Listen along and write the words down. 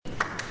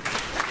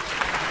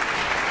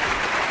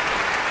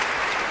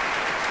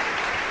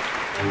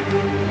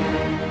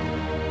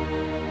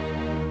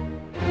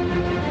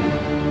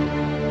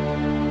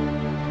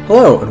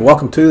Hello, and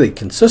welcome to the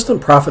Consistent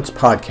Profits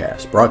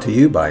Podcast, brought to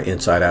you by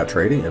Inside Out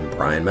Trading and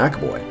Brian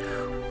McAvoy,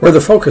 where the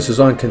focus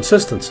is on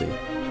consistency.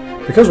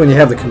 Because when you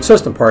have the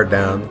consistent part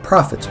down, the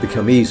profits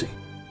become easy.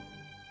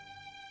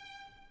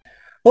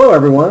 Hello,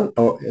 everyone.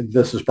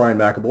 This is Brian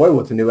McAvoy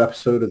with a new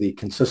episode of the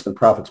Consistent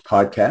Profits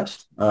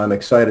Podcast. I'm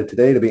excited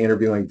today to be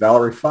interviewing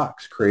Valerie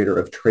Fox, creator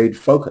of Trade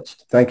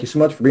Focused. Thank you so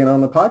much for being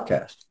on the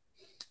podcast.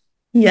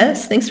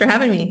 Yes, thanks for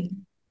having me.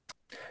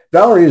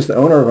 Valerie is the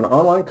owner of an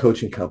online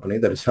coaching company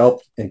that has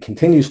helped and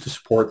continues to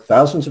support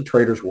thousands of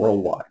traders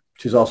worldwide.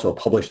 She's also a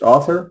published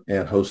author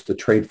and hosts the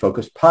Trade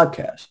Focused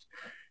podcast.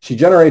 She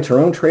generates her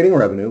own trading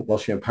revenue while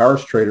she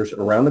empowers traders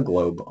around the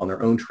globe on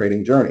their own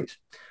trading journeys.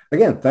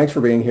 Again, thanks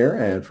for being here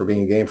and for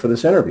being game for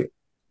this interview.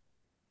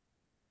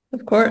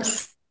 Of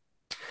course.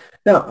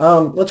 Now,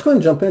 let's go ahead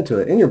and jump into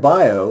it. In your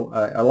bio,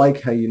 I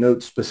like how you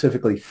note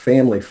specifically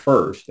family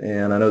first,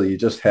 and I know that you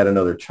just had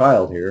another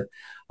child here.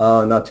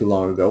 Not too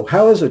long ago.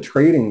 How is it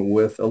trading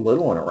with a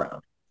little one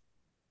around?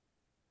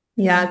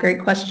 Yeah,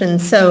 great question.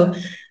 So,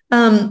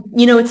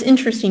 it's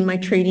interesting. My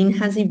trading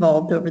has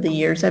evolved over the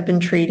years. I've been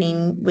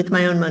trading with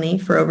my own money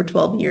for over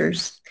 12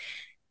 years.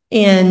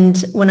 And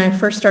when I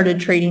first started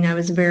trading, I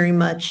was very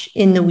much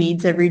in the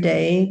weeds every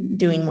day,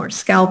 doing more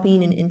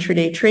scalping and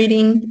intraday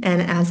trading.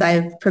 And as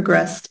I've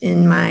progressed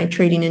in my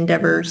trading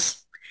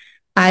endeavors,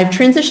 I've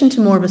transitioned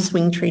to more of a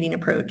swing trading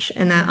approach,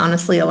 and that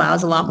honestly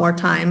allows a lot more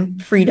time,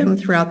 freedom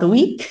throughout the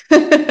week.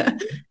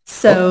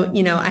 So,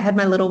 I had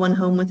my little one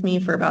home with me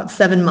for about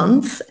 7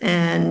 months,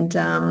 and,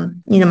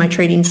 my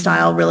trading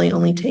style really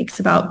only takes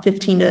about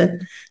 15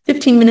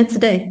 minutes a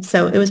day.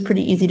 So it was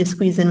pretty easy to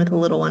squeeze in with a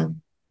little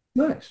one.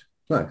 Nice.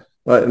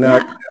 Well, now,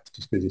 yeah.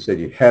 Just because you said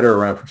you had her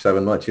around for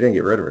 7 months, you didn't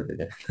get rid of her,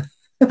 did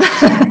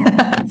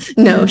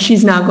you? No,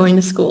 she's now going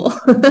to school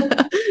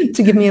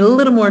to give me a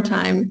little more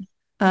time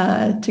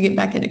to get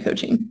back into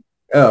coaching.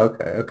 Oh,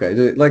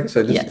 okay. Like I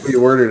said, just yes. The way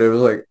you worded it,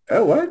 was like,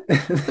 oh, what?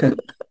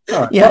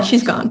 Right. Yeah, well,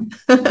 she's gone.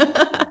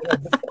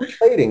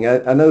 Trading,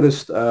 I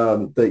noticed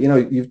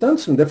that, you've done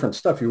some different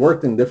stuff. You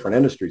worked in different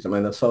industries. I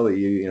mean, I saw that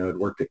you had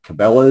worked at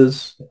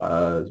Cabela's,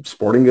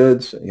 Sporting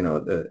Goods,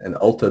 and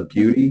Ulta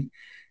Beauty,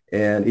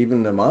 and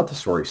even the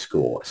Montessori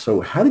school. So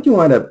how did you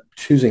wind up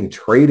choosing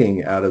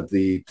trading out of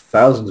the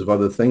thousands of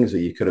other things that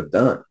you could have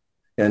done?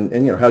 And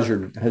how's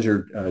your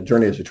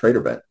journey as a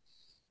trader been?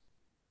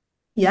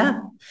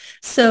 Yeah.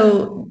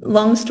 So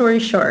long story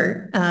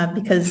short,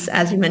 because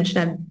as you mentioned,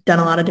 I've done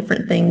a lot of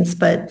different things,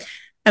 but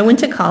I went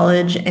to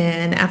college,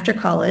 and after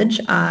college,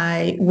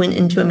 I went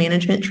into a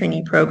management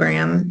trainee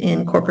program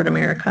in corporate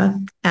America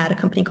at a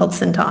company called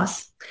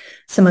Cintas.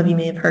 Some of you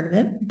may have heard of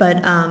it, but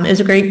it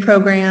was a great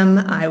program.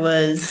 I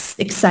was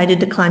excited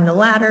to climb the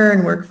ladder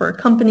and work for a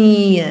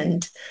company,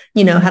 and,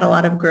 had a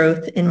lot of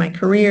growth in my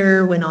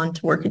career, went on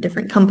to work at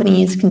different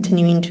companies,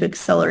 continuing to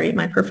accelerate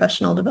my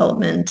professional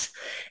development.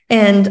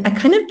 And I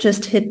kind of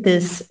just hit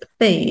this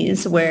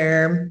phase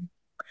where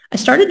I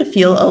started to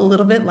feel a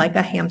little bit like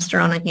a hamster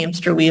on a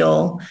hamster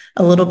wheel,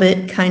 a little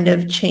bit kind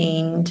of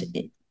chained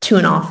to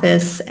an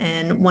office,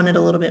 and wanted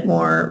a little bit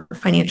more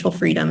financial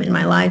freedom in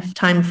my life,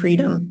 time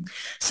freedom.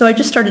 So I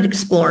just started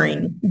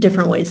exploring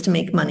different ways to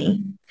make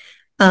money.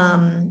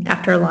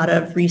 After a lot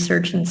of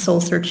research and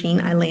soul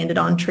searching, I landed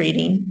on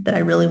trading, that I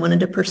really wanted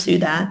to pursue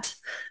that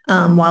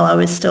while I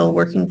was still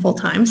working full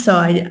time. So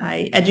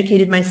I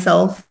educated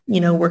myself,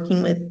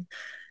 working with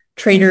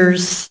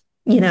traders,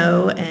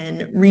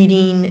 and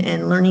reading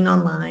and learning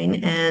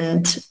online,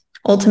 and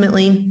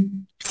ultimately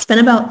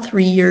spent about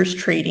 3 years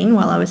trading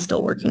while I was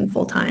still working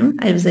full time.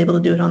 I was able to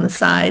do it on the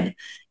side,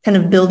 kind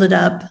of build it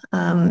up,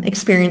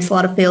 experience a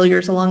lot of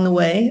failures along the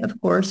way,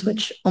 of course,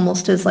 which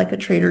almost is like a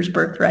trader's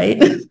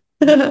birthright.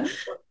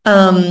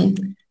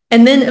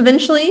 And then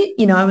eventually,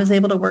 I was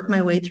able to work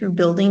my way through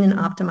building and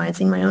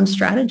optimizing my own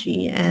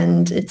strategy.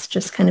 And it's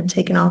just kind of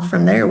taken off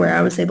from there, where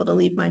I was able to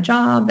leave my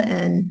job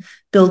and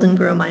build and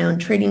grow my own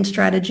trading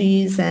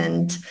strategies.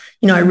 And,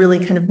 I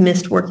really kind of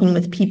missed working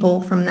with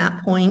people from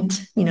that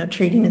point.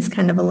 Trading is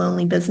kind of a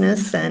lonely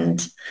business.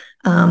 And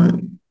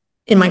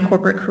in my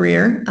corporate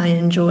career, I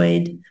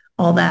enjoyed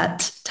all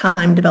that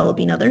time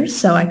developing others.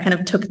 So I kind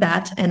of took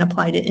that and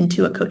applied it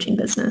into a coaching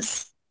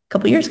business a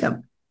couple years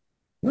ago.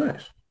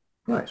 Nice.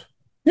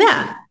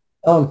 Yeah.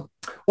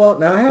 Well,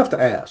 now I have to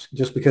ask,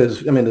 just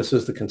because, this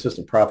is the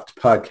Consistent Profits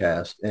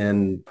podcast,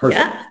 and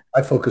personally, yeah,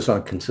 I focus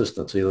on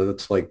consistency.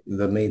 That's like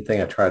the main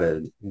thing I try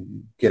to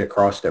get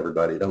across to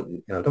everybody.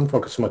 Don't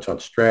focus so much on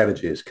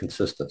strategy as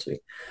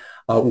consistency.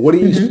 What do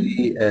you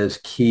see as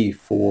key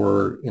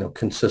for,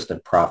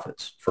 consistent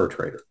profits for a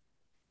trader?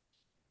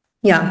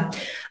 Yeah.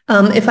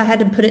 If I had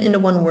to put it into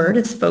one word,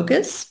 it's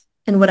focus.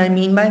 And what I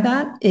mean by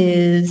that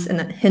is,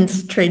 and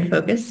hence trade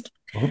focused.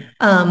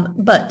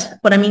 But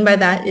what I mean by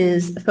that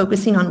is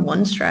focusing on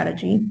one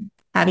strategy,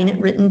 having it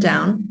written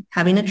down,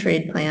 having a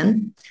trade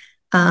plan.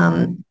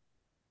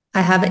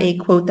 I have a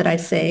quote that I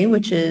say,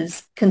 which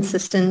is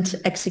consistent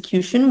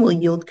execution will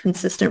yield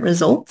consistent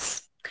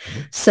results.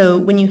 Mhm. So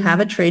when you have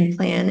a trade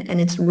plan and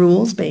it's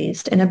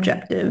rules-based and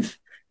objective,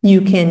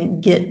 you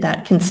can get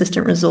that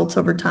consistent results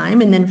over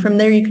time. And then from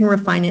there, you can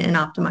refine it and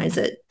optimize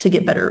it to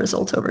get better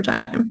results over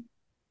time.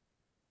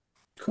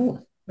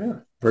 Cool. Yeah.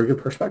 Very good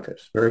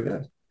perspectives. Very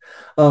good.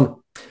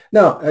 Um,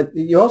 Now,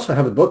 you also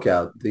have a book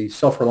out, The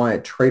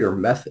Self-Reliant Trader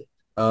Method.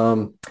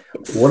 What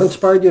Yes.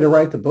 inspired you to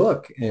write the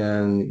book?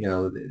 And,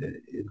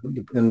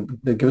 and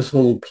give us a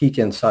little peek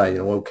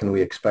inside, what can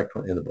we expect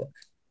in the book?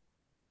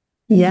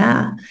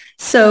 Yeah.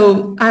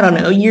 So I don't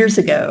know, years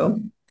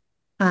ago,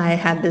 I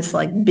had this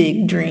like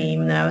big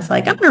dream that I was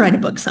like, I'm going to write a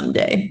book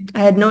someday. I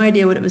had no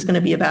idea what it was going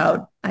to be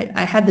about.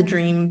 I had the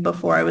dream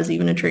before I was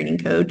even a trading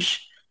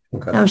coach. I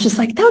Okay. was just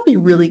like, that would be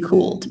really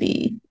cool to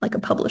be like a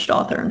published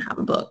author and have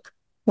a book.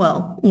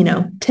 Well,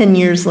 10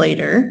 years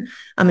later,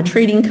 I'm a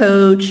trading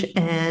coach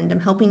and I'm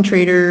helping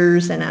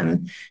traders and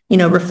I'm,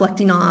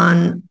 reflecting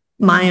on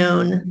my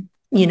own,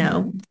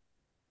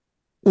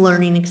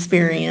 learning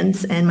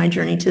experience and my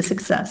journey to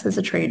success as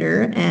a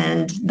trader.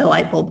 And the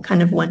light bulb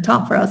kind of went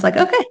off where I was like,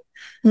 okay,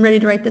 I'm ready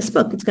to write this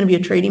book. It's going to be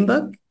a trading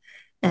book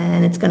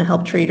and it's going to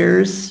help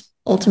traders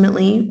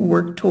ultimately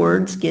work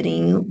towards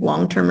getting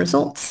long-term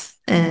results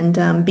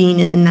and being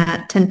in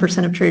that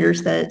 10% of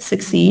traders that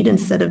succeed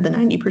instead of the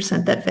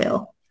 90% that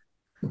fail.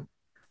 Cool.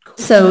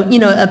 So,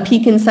 a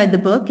peek inside the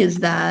book is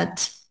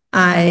that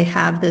I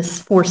have this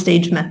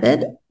four-stage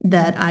method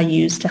that I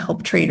use to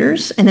help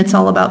traders, and it's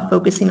all about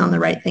focusing on the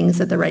right things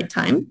at the right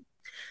time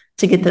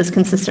to get those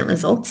consistent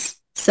results.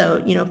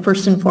 So,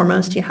 first and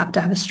foremost, you have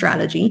to have a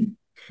strategy.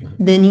 Mhm.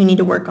 Then you need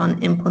to work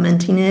on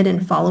implementing it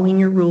and following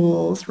your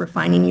rules,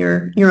 refining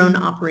your own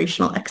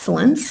operational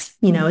excellence.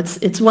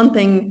 It's one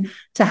thing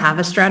to have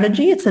a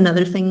strategy. It's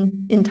another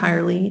thing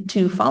entirely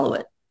to follow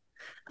it.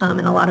 And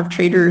a Okay. lot of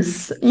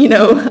traders,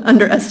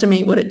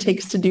 underestimate what it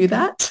takes to do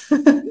that.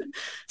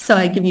 So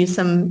I give you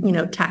some,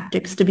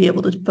 tactics to be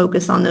able to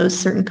focus on those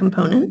certain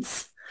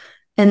components.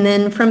 And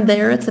then from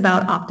there, it's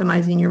about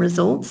optimizing your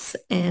results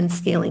and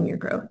scaling your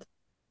growth.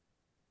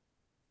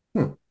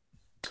 Hmm.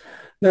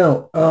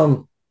 Now,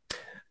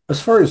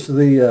 as far as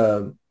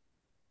the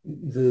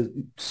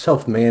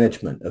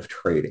self-management of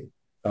trading,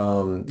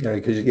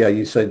 because yeah,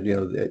 you said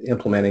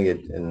implementing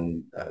it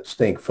and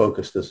staying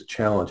focused is a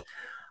challenge.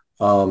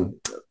 Um,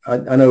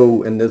 I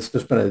know, and there's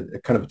been a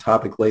kind of a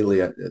topic lately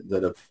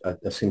that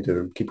I seem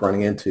to keep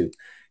running into,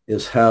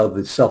 is how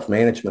the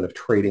self-management of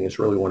trading is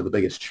really one of the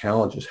biggest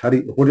challenges. How do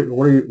you,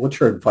 what's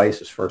your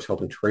advice as far as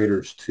helping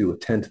traders to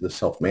attend to the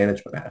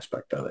self-management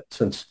aspect of it,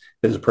 since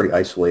it is a pretty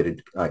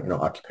isolated,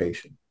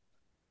 occupation?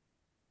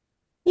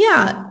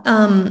 Yeah.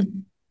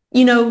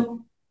 You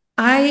know,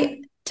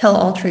 I tell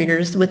all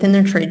traders within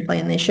their trade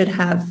plan, they should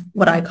have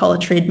what I call a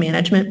trade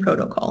management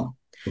protocol.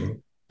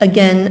 Mhm.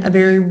 Again, a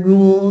very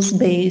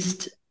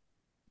rules-based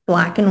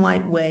black and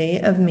white way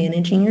of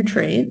managing your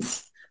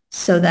trades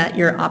so that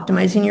you're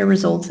optimizing your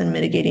results and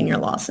mitigating your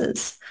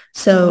losses.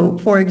 So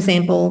for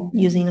example,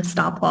 using a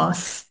stop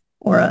loss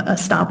or a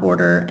stop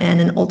order and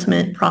an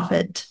ultimate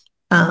profit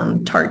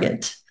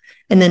target.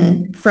 And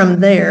then from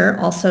there,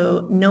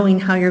 also knowing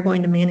how you're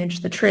going to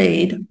manage the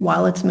trade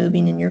while it's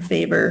moving in your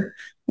favor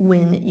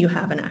when you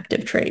have an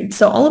active trade.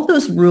 So all of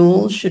those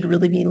rules should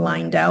really be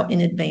lined out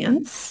in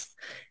advance.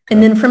 And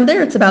Okay. then from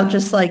there, it's about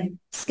just like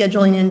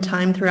scheduling in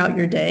time throughout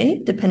your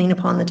day, depending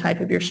upon the type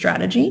of your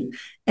strategy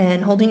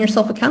and holding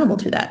yourself accountable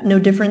to that. No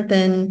different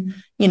than,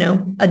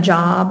 a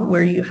job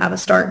where you have a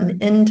start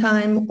and end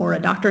time or a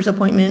doctor's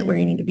appointment where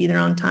you need to be there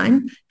on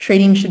time.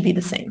 Trading should be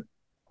the same.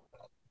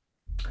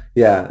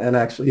 Yeah, and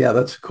actually, yeah,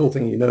 that's a cool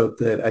thing you note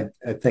that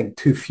I think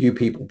too few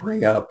people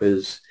bring up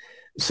is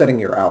setting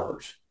your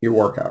hours, your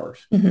work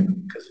hours, Mm-hmm.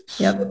 because it's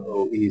Yep.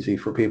 so easy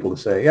for people to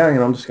say, yeah,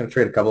 I'm just going to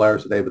trade a couple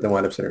hours a day, but then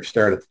wind up sitting there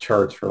staring at the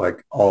charts for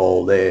like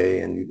all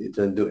day and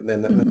then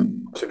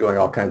Mm-hmm. they're doing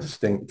all kinds of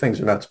things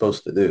they're not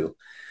supposed to do.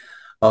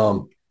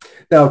 Um,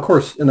 Now, of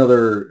course,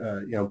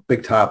 another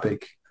big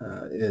topic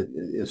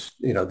is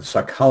the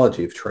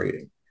psychology of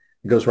trading.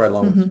 It goes right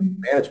along with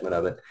Mm-hmm. management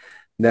of it.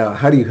 Now,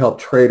 how do you help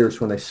traders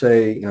when they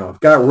say, I've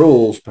got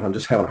rules, but I'm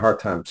just having a hard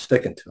time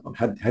sticking to them?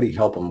 How do you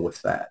help them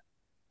with that?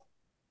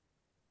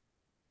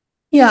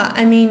 Yeah,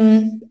 I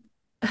mean,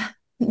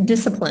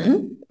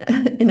 discipline,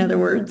 in other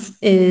words,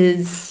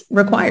 is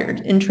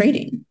required in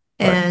trading.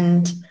 Right.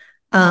 And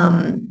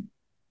um,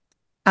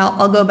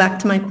 I'll go back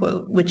to my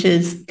quote, which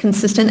is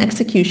consistent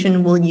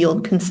execution will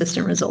yield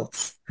consistent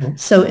results. Mhm.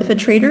 So if a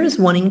trader is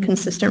wanting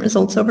consistent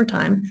results over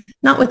time,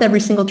 not with every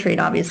single trade,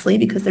 obviously,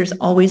 because there's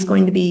always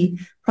going to be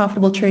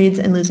profitable trades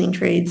and losing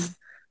trades.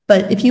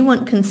 But if you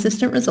want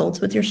consistent results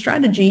with your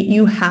strategy,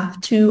 you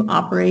have to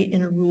operate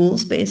in a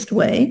rules-based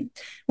way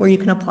where you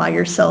can apply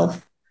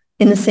yourself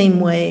in the same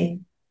way,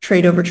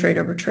 trade over trade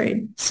over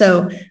trade.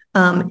 So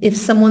if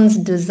someone's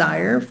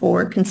desire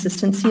for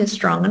consistency is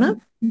strong enough,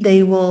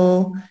 they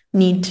will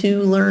need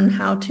to learn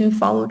how to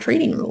follow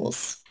trading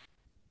rules.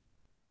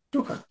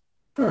 Okay.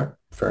 All right.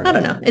 Fair I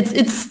don't enough.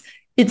 know.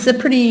 It's a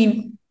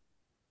pretty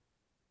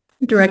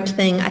direct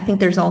thing. I think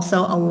there's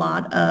also a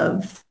lot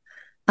of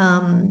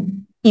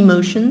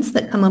emotions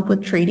that come up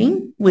with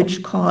trading,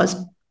 which cause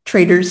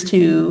traders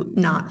to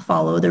not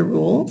follow the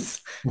rules.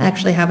 I Mhm.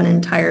 actually have an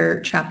entire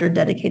chapter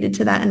dedicated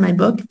to that in my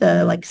book,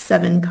 the like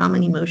 7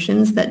 common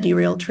emotions that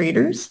derail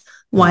traders,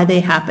 why they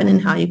happen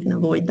and how you can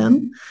avoid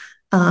them.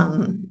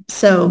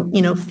 So,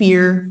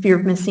 fear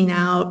of missing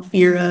out,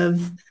 fear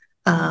of,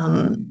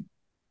 um,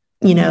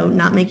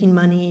 not making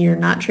money or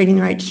not trading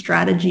the right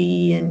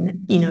strategy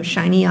and,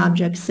 shiny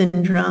object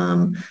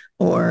syndrome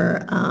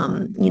or,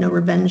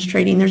 revenge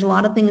trading. There's a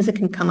lot of things that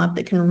can come up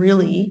that can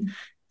really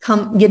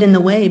get in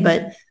the way.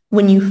 But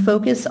when you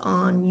focus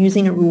on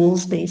using a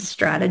rules-based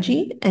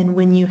strategy and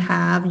when you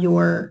have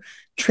your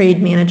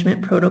trade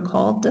management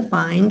protocol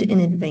defined in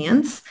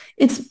advance,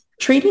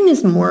 trading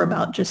is more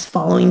about just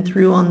following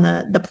through on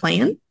the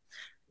plan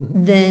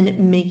Mhm.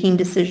 than making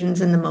decisions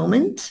in the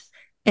moment.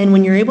 And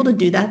when you're able to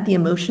do that, the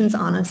emotions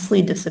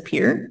honestly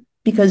disappear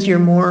because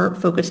you're more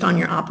focused on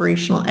your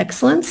operational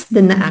excellence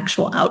than the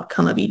actual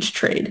outcome of each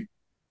trade.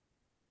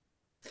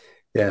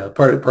 Yeah,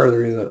 part of the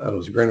reason I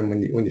was grinning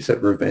when you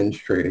said revenge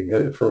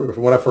trading, for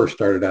when I first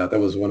started out, that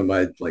was one of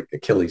my like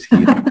Achilles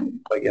heel.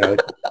 Like,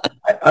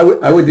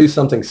 I would do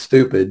something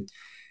stupid,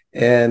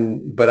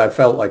 but I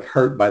felt like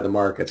hurt by the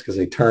markets because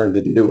they turned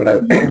didn't do what I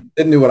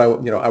didn't do what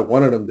I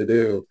wanted them to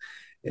do,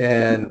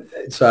 and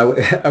so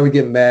I would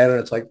get mad, and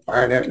it's like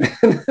fine.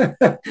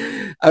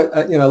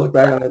 I look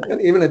back on it,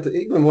 and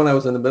even when I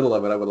was in the middle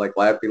of it, I would like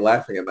be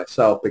laughing at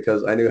myself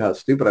because I knew how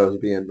stupid I was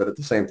being, but at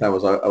the same time,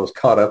 I was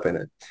caught up in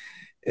it.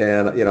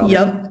 And I'm sure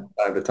Yep.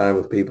 time to time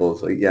with people,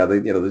 it's like, yeah, they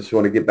just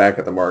want to get back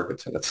at the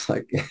markets, and it's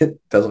like it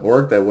doesn't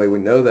work that way. We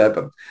know that,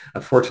 but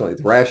unfortunately,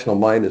 the rational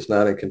mind is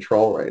not in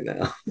control right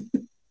now.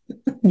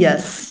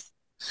 Yes.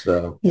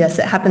 So Yes,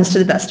 it happens to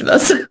the best of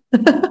us.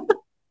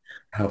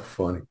 how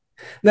funny.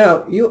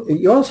 Now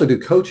you also do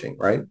coaching,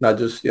 right? Not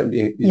just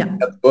you Yeah.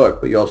 got the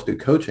book, but you also do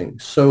coaching.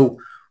 So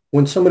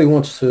when somebody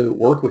wants to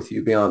work with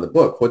you beyond the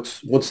book,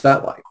 what's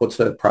that like? What's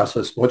that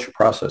process? What's your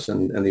process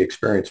and the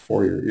experience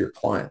for your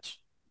clients?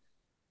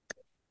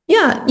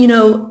 Yeah.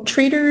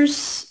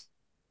 Traders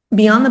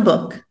beyond the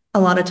book, a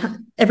lot of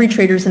time, every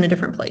trader's in a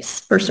different place,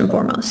 first and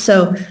foremost.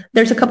 So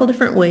there's a couple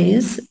different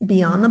ways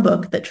beyond the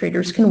book that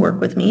traders can work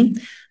with me.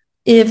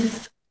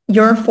 If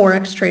you're a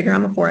Forex trader,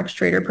 I'm a Forex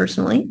trader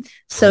personally.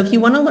 So if you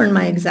want to learn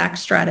my exact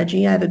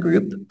strategy, I have a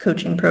group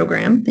coaching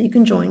program that you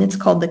can join. It's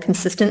called the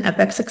Consistent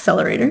FX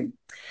Accelerator,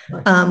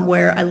 Nice.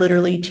 where I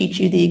literally teach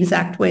you the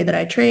exact way that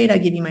I trade. I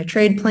give you my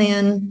trade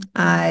plan.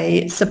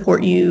 I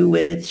support you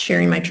with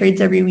sharing my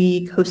trades every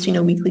week, hosting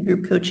a weekly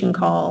group coaching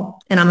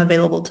call, and I'm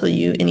available to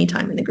you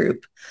anytime in the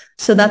group.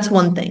 So that's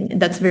one thing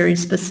that's very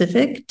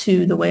specific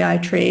to the way I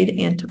trade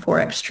and to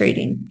Forex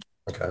trading.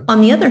 Okay. On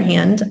the other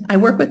hand, I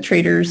work with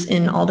traders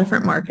in all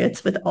different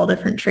markets with all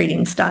different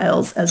trading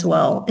styles as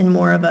well, in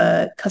more of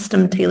a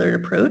custom tailored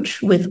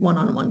approach with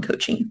one-on-one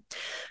coaching.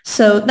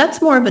 So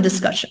that's more of a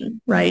discussion,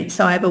 right?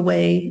 So I have a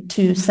way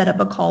to set up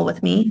a call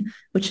with me,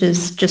 which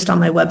is just on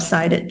my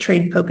website at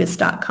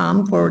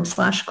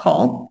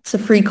tradefocus.com/call. It's a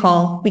free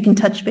call. We can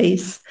touch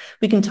base.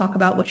 We can talk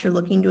about what you're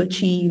looking to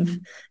achieve.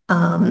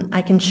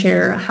 I can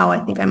share how I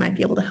think I might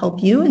be able to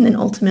help you. And then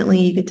ultimately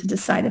you get to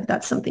decide if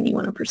that's something you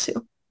want to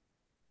pursue.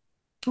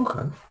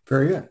 Okay,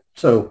 very good.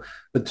 So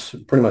it's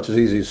pretty much as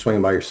easy as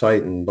swinging by your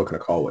site and booking a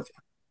call with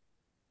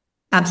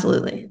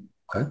Absolutely. you.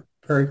 Okay,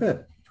 very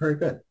good, very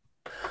good.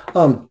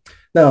 Um,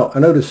 Now I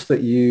noticed that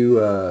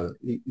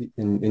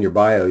in your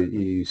bio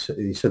you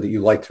said that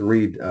you like to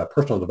read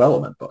personal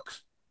development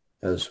books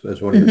as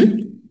one of your.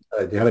 Mhm.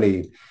 Do you have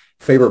any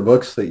favorite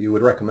books that you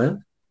would recommend?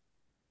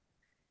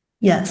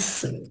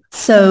 Yes.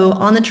 So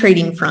on the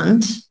trading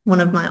front, one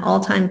of my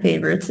all-time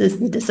favorites is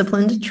The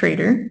Disciplined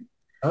Trader,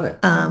 Oh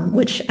yeah.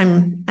 which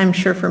I'm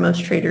sure for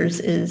most traders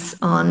is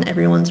on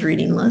everyone's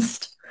reading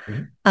list.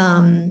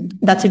 Mhm.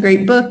 That's a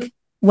great book.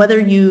 Whether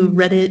you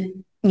read it,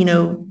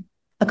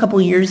 a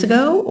couple years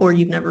ago or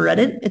you've never read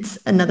it, it's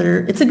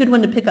a good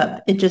one to pick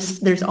up.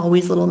 There's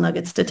always little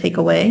nuggets to take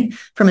away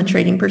from a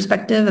trading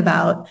perspective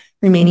about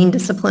remaining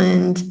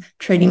disciplined,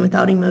 trading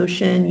without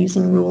emotion,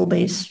 using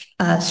rule-based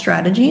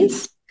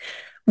strategies.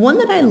 One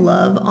that I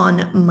love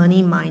on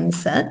money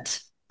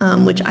mindset,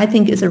 which I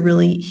think is a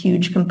really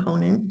huge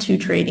component to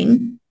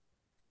trading,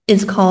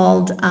 is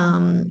called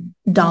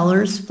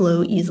Dollars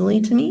Flow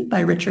Easily to Me by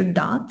Richard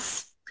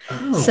Dotz.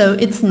 Oh, So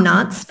it's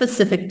not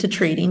specific to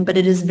trading, but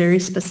it is very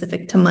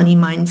specific to money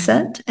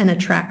mindset and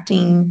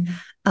attracting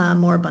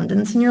more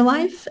abundance in your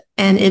life.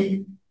 And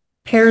it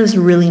pairs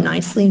really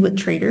nicely with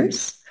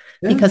traders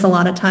yeah. because a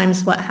lot of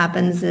times what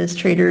happens is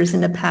traders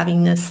end up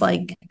having this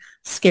like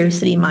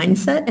scarcity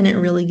mindset and it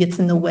really gets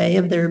in the way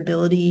of their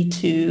ability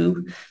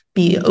to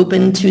be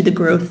open to the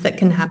growth that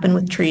can happen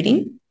with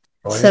trading.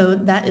 Oh yeah. So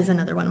that is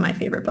another one of my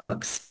favorite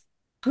books.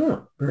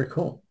 Oh, very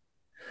cool.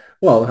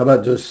 Well, how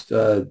about just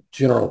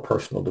general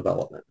personal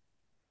development?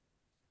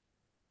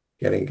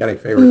 Got any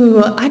favorite?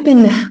 Ooh, I've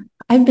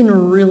been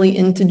really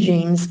into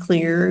James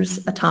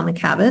Clear's Atomic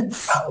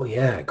Habits. Oh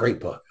yeah, great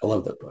book. I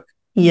love that book.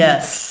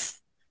 Yes.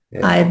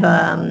 Yeah.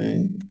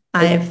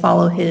 I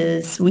follow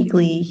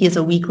he has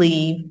a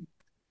weekly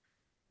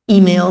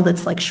email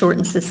that's like short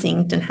and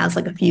succinct and has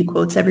like a few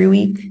quotes every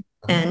week.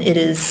 Uh-huh. and it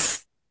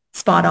is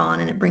spot on,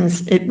 and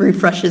it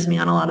refreshes me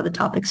on a lot of the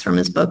topics from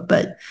his book.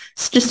 But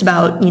it's just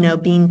about,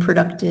 being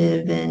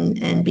productive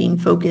and being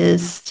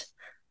focused,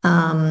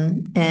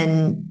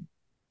 and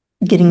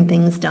getting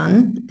things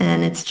done.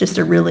 And it's just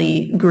a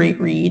really great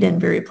read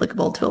and very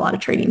applicable to a lot of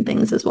trading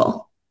things as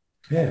well.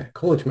 Yeah,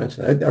 cool that you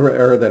mentioned that. I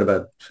read that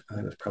about, I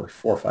think it was probably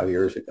 4 or 5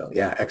 years ago.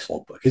 Yeah,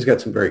 excellent book. He's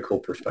got some very cool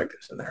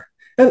perspectives in there.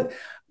 And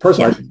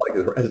personally, I Yeah.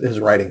 just like his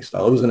writing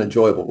style. It was an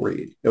enjoyable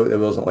read. It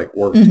wasn't like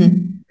work to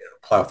Mm-hmm.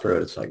 plow through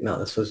it. It's like, no,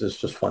 this is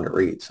just fun to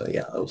read. So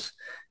yeah,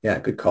 yeah,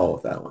 good call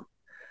with that one.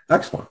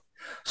 Excellent.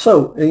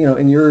 So,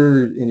 in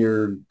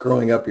your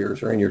growing up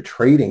years or in your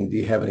trading, do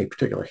you have any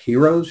particular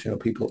heroes?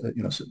 People,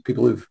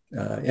 people who've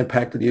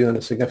impacted you in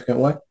a significant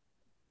way?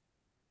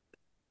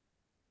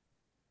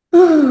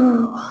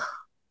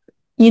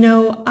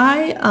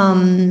 I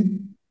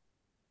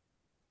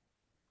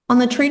on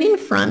the trading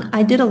front,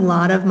 I did a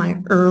lot of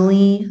my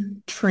early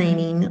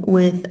training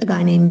with a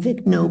guy named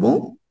Vic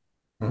Noble,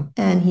 Hmm.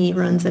 and he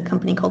runs a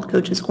company called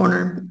Coach's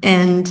Corner.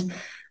 And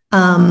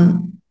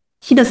um,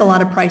 he does a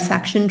lot of price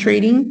action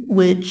trading,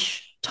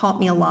 which taught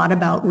me a lot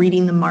about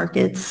reading the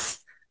markets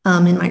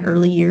in my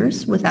early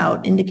years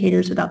without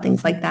indicators, without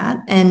things like that.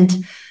 And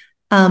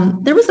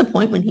there was a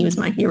point when he was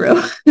my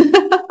hero.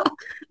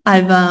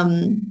 I've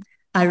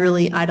I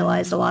really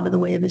idolized a lot of the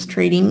way of his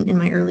trading in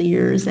my early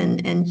years,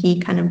 and he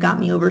kind of got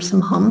me over some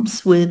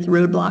humps with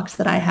roadblocks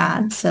that I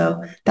had.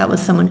 So that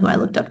was someone who I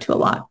looked up to a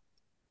lot.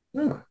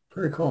 Oh,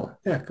 very cool.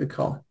 Yeah, good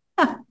call.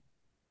 Yeah.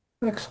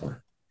 Excellent.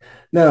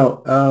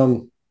 Now,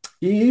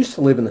 you used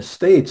to live in the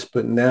States,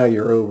 but now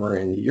you're over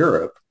in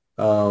Europe.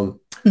 What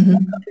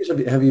Mhm.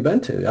 countries have you been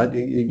to?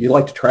 You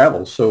like to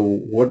travel, so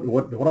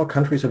what all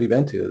countries have you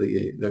been to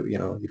that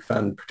you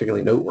found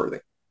particularly noteworthy?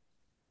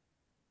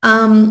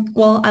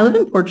 Well, I live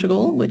in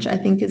Portugal, which I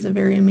think is a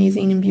very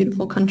amazing and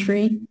beautiful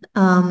country.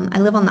 I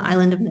live on the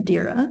island of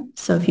Madeira.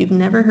 So if you've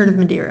never heard of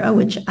Madeira,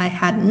 which I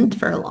hadn't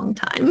for a long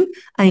time,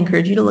 I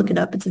encourage you to look it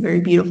up. It's a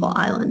very beautiful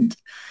island.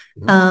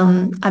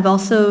 Mhm. I've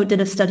also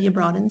did a study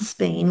abroad in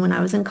Spain when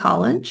I was in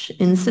college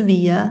in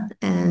Sevilla,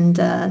 and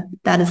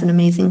that is an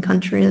amazing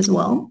country as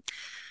well.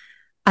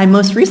 I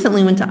most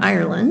recently went to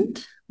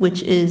Ireland,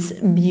 which is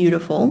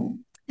beautiful,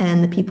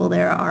 and the people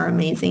there are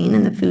amazing,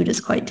 and the food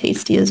is quite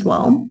tasty as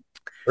well.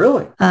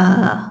 Really?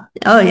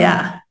 Oh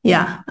yeah,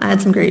 yeah. I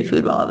had some great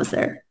food while I was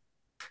there.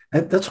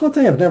 That's one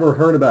thing I've never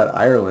heard about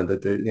Ireland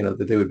that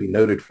they would be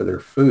noted for their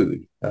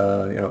food.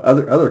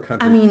 Other I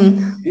countries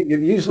mean,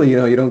 usually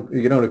you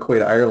don't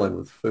equate Ireland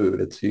with food.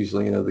 It's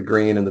usually the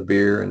green and the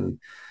beer and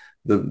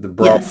the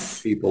broad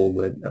yes. people.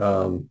 But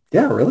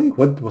yeah, really.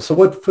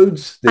 What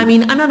foods I did?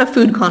 mean, I'm not a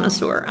food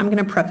connoisseur. I'm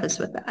going to preface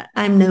with that.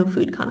 I'm no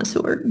food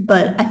connoisseur,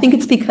 but I think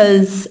it's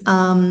because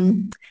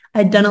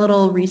I'd done a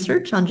little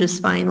research on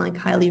just finding like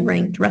highly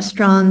ranked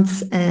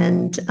restaurants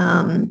and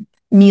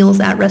meals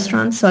at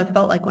restaurants. So I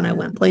felt like when I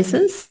went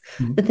places,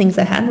 the things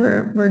I had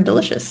were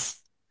delicious.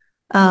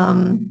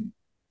 Um,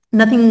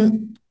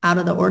 Nothing out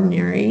of the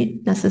ordinary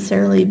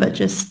necessarily, but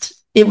just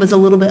it was a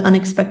little bit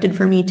unexpected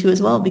for me too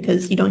as well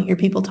because you don't hear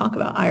people talk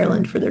about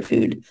Ireland for their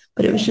food,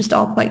 but it was just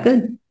all quite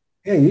good.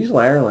 Yeah,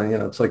 usually Ireland,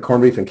 it's like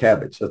corned beef and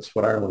cabbage. That's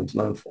what Ireland's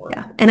known for.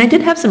 Yeah. And I did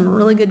have some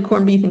really good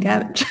corned beef and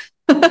cabbage.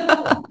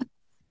 Oh. But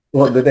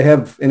Well, did they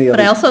have any I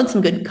other? also had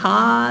some good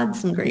cod,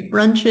 some great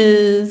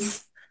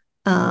brunches,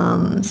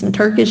 some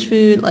Turkish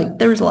food. Like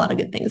there was a lot of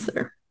good things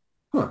there.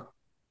 Huh.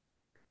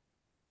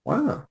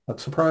 Wow,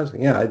 that's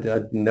surprising. Yeah,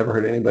 I'd never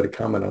heard anybody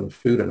comment on the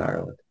food in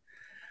Ireland.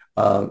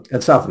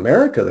 In South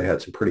America, they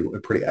had some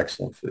pretty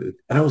excellent food,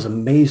 and I was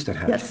amazed at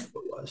how cheap Yes. it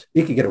was.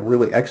 You could get a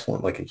really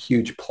excellent, like a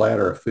huge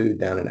platter of food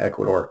down in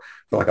Ecuador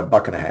for like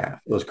 $1.50.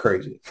 It was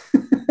crazy.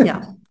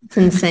 Yeah. It's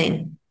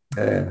insane.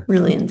 Yeah,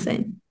 Really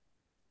insane.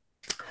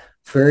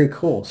 very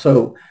cool.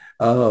 So,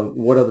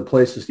 what other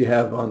places do you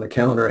have on the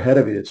calendar ahead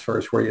of you as far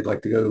as where you'd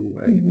like to go?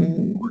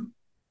 Mhm.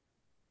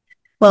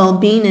 Well,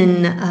 being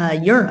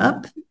in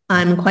Europe,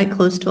 I'm quite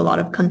close to a lot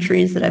of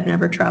countries that I've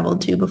never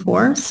traveled to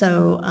before.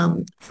 So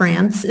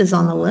France is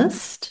on the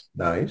list.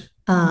 Nice.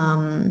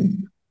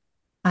 Um,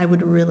 I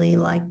would really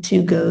like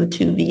to go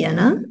to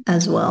Vienna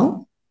as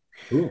well.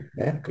 Ooh,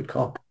 yeah, good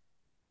call.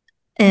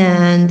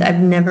 And I've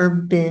never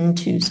been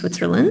to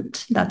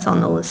Switzerland. That's on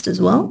the list as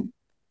well.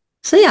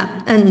 So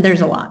yeah, and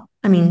there's a lot.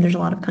 I mean, there's a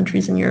lot of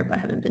countries in Europe I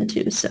haven't been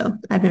to. So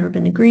I've never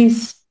been to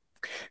Greece.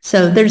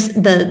 So there's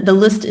the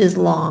list is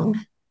long.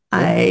 Yeah,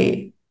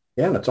 I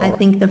yeah, that's I all right.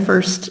 think the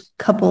first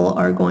couple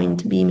are going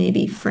to be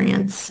maybe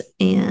France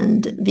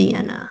and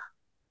Vienna,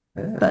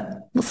 Yeah,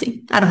 but we'll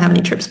see. I don't have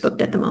any trips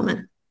booked at the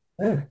moment.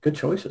 yeah, good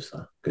choices,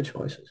 though. Good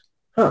choices.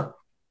 Huh.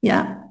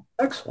 Yeah.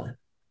 Excellent.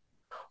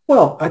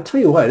 Well, I tell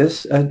you what,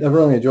 I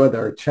really enjoyed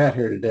our chat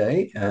here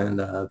today,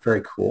 and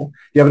very cool. Do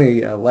you have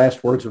any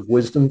last words of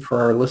wisdom for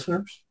our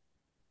listeners?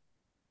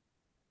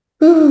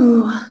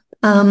 Ooh,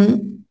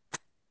 um,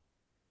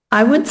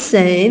 I would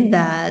say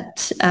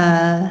that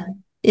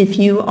if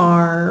you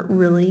are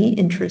really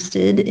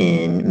interested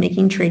in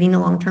making trading a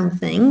long-term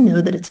thing,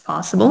 know that it's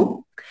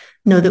possible.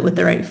 know that with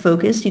the right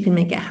focus, you can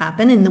make it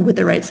happen, and with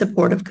the right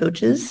support of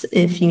coaches,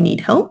 if you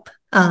need help,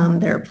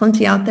 there are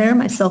plenty out there,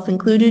 myself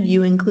included,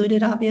 you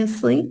included,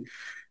 obviously.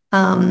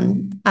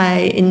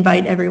 I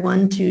invite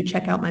everyone to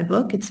check out my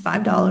book. It's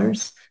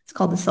 $5. It's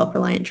called The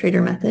Self-Reliant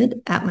Trader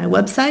Method at my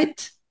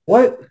website.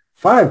 What?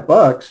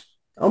 $5?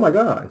 Oh my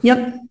God.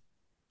 Yep.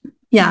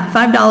 Yeah,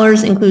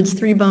 $5 includes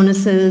 3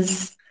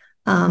 bonuses.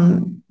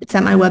 It's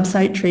at my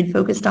website,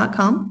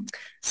 tradefocus.com.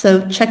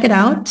 So check it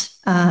out.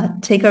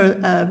 Take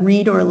a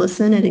read or a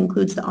listen. It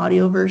includes the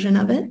audio version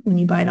of it when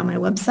you buy it on my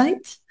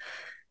website.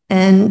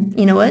 And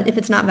you know what? If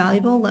it's not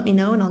valuable, let me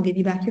know and I'll give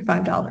you back your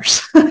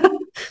 $5.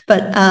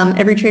 But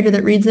every trader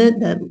that reads it,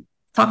 that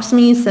talks to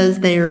me, says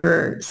there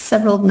are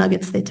several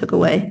nuggets they took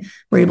away,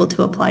 were able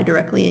to apply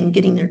directly in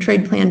getting their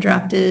trade plan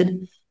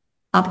drafted,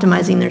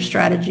 optimizing their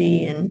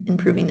strategy, and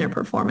improving their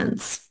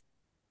performance.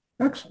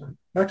 Excellent.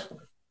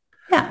 Excellent.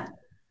 Yeah.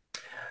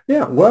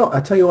 Yeah, well,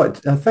 I tell you what,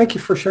 thank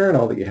you for sharing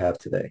all that you have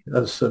today.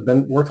 That's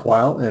been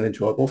worthwhile and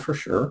enjoyable for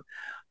sure.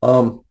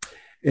 Um,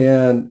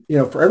 and,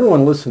 for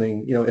everyone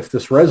listening, if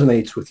this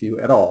resonates with you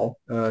at all,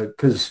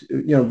 because,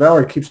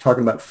 Valerie keeps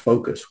talking about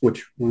focus,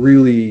 which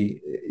really,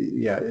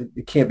 yeah,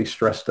 it can't be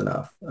stressed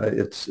enough.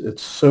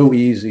 It's so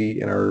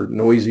easy in our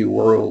noisy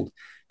world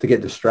to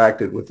get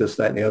distracted with this,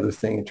 that, and the other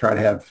thing and try to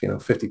have,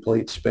 50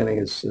 plates spinning,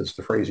 as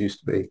the phrase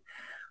used to be.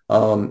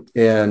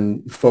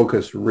 And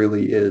focus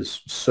really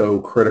is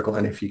so critical.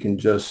 And if you can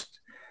just,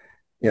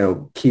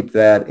 keep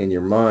that in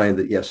your mind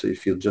that, yes,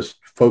 if you just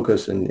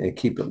focus and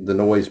keep the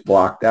noise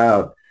blocked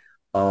out,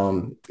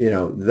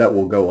 that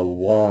will go a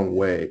long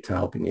way to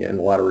helping you in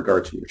a lot of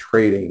regards in your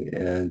trading.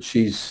 And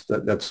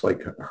that's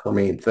like her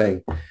main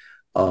thing.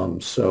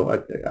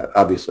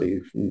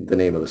 Obviously the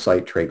name of the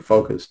site, Trade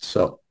Focused.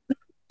 So,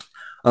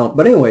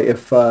 but anyway,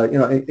 if any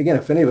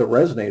of it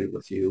resonated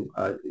with you,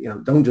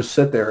 don't just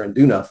sit there and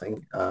do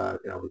nothing. Go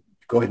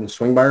ahead and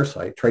swing by our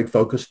site,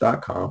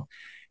 tradefocus.com,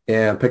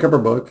 and pick up her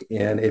book.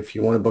 And if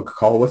you want to book a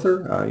call with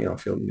her,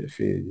 if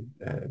you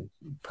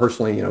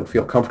personally,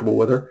 feel comfortable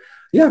with her,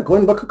 yeah, go ahead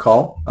and book a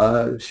call.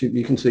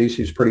 You can see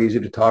she's pretty easy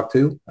to talk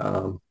to,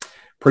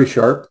 pretty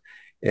sharp.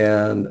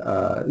 And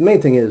the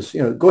main thing is,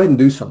 go ahead and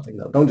do something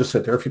though. Don't just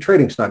sit there. If your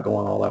trading's not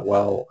going all that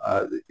well,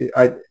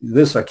 I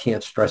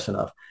can't stress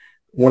enough.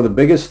 One of the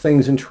biggest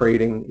things in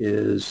trading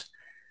is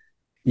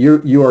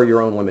you are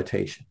your own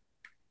limitation.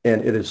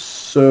 And it is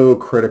so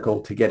critical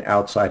to get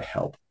outside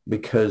help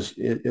because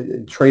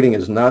trading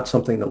is not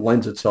something that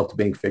lends itself to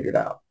being figured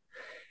out.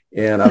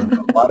 And I've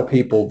known a lot of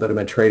people that have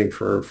been trading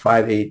for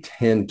 5, 8,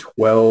 10,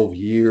 12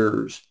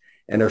 years,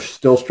 and they're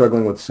still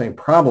struggling with the same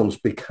problems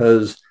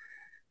because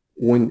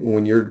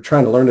when you're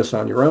trying to learn this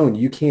on your own,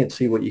 you can't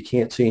see what you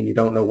can't see and you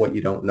don't know what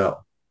you don't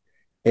know.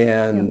 Yep.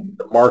 And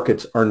the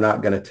markets are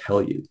not going to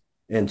tell you.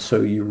 And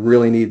so you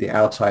really need the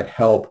outside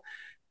help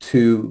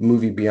to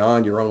move you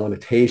beyond your own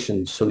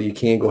limitations so that you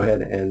can go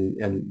ahead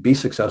and be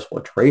successful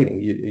at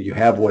trading. You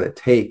have what it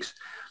takes,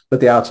 but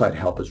the outside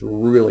help is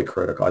really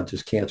critical. I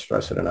just can't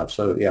stress it enough.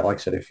 So yeah, like I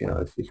said, if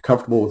you're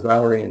comfortable with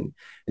Valerie and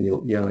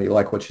you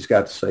like what she's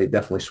got to say,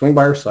 definitely swing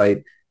by her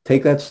site,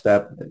 take that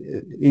step.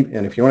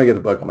 And if you want to get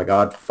the book, oh my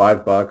God,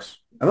 $5.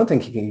 I don't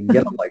think you can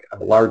get like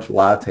a large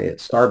latte at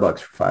Starbucks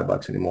for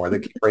 $5 anymore. They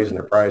keep raising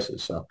their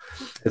prices. So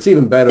it's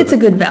even better. It's a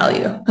good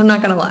value. I'm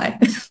not going to lie.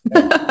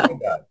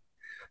 Thank God.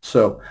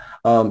 So,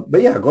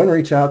 but yeah, go ahead and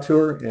reach out to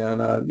her.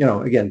 And,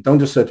 again, don't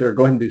just sit there.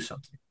 Go ahead and do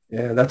something.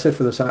 And that's it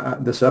for this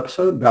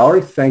episode.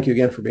 Valerie, thank you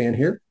again for being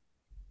here.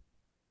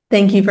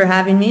 Thank you for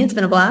having me. It's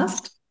been a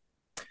blast.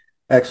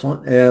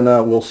 Excellent. And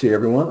we'll see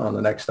everyone on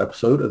the next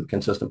episode of the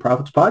Consistent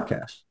Profits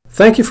Podcast.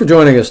 Thank you for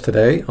joining us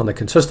today on the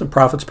Consistent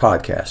Profits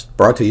Podcast,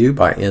 brought to you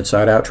by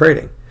Inside Out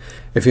Trading.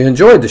 If you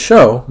enjoyed the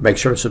show, make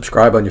sure to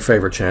subscribe on your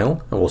favorite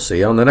channel, and we'll see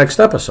you on the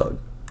next episode.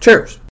 Cheers.